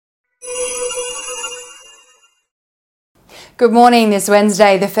Good morning this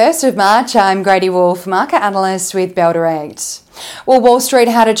Wednesday, the 1st of March. I'm Grady Wolf, market analyst with Bell Direct. Well, Wall Street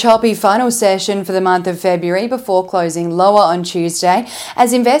had a choppy final session for the month of February before closing lower on Tuesday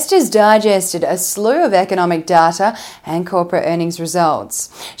as investors digested a slew of economic data and corporate earnings results.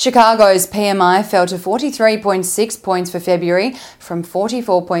 Chicago's PMI fell to 43.6 points for February from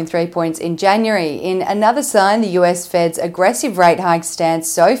 44.3 points in January, in another sign the US Fed's aggressive rate hike stance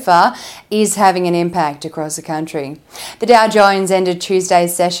so far is having an impact across the country. The Dow Jones ended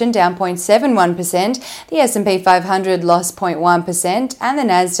Tuesday's session down 0.71%, the S&P 500 lost 0.1%, and the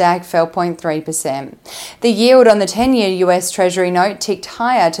Nasdaq fell 0.3%. The yield on the 10-year US Treasury note ticked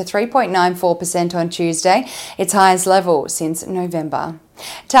higher to 3.94% on Tuesday, its highest level since November.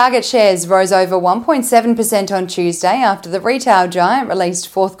 Target shares rose over 1.7% on Tuesday after the retail giant released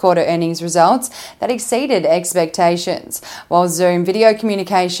fourth quarter earnings results that exceeded expectations, while Zoom Video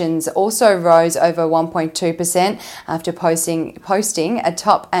Communications also rose over 1.2% after posting a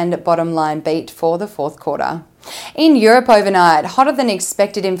top and bottom line beat for the fourth quarter. In Europe overnight, hotter than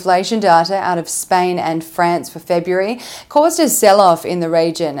expected inflation data out of Spain and France for February caused a sell-off in the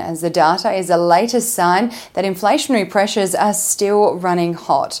region, as the data is a latest sign that inflationary pressures are still running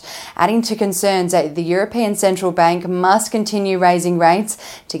hot, adding to concerns that the European Central Bank must continue raising rates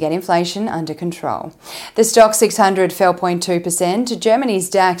to get inflation under control. The Stoxx 600 fell 0.2%, Germany's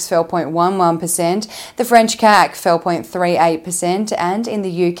DAX fell 0.11%, the French CAC fell 0.38%, and in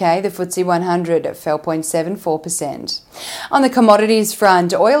the UK, the FTSE 100 fell 0.74%. On the commodities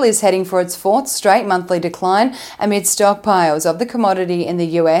front, oil is heading for its fourth straight monthly decline amid stockpiles of the commodity in the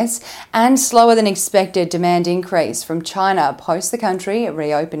US and slower than expected demand increase from China post the country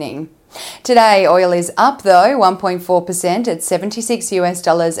reopening. Today, oil is up though 1.4% at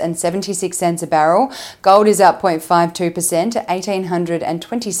 $76.76 a barrel. Gold is up 0.52% at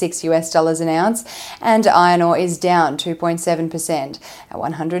 $1,826 an ounce, and iron ore is down 2.7% at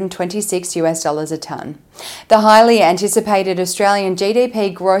 $126 a tonne. The highly anticipated Australian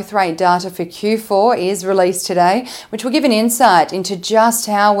GDP growth rate data for Q4 is released today, which will give an insight into just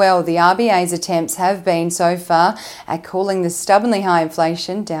how well the RBA's attempts have been so far at cooling the stubbornly high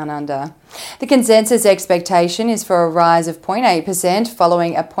inflation down under. The consensus expectation is for a rise of 0.8%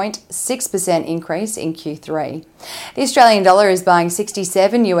 following a 0.6% increase in Q3. The Australian dollar is buying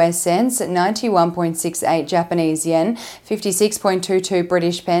 67 US cents, 91.68 Japanese yen, 56.22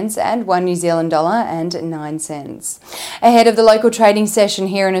 British pence, and 1 New Zealand dollar and 9 cents. Ahead of the local trading session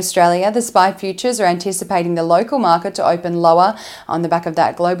here in Australia, the SPI futures are anticipating the local market to open lower on the back of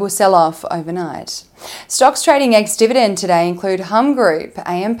that global sell-off overnight. Stocks trading ex-dividend today include Humm Group,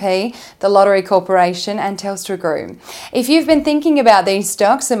 AMP, the Lottery Corporation and Telstra Group. If you've been thinking about these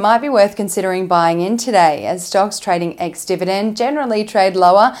stocks, it might be worth considering buying in today, as stocks trading ex-dividend generally trade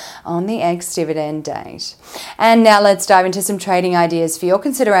lower on the ex-dividend date. And now let's dive into some trading ideas for your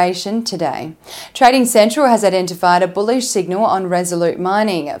consideration today. Trading Central has identified a bullish signal on Resolute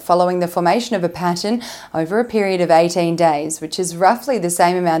Mining following the formation of a pattern over a period of 18 days, which is roughly the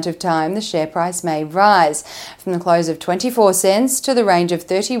same amount of time the share price may rise from the close of 24 cents to the range of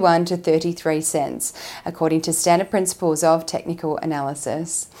 31 to 33 cents, according to standard principles of technical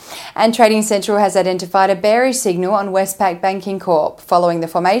analysis. And Trading Central has identified a bearish signal on Westpac Banking Corp following the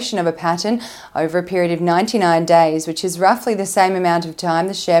formation of a pattern over a period of 99 days, which is roughly the same amount of time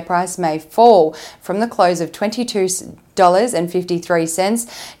the share price may fall from the close of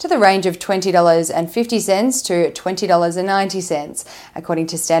 $22.53 to the range of $20.50 to $20.90, according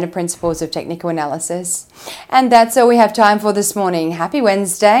to standard principles of technical analysis. And that's all we have time for this morning. Happy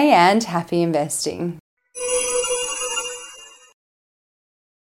Wednesday and happy investing.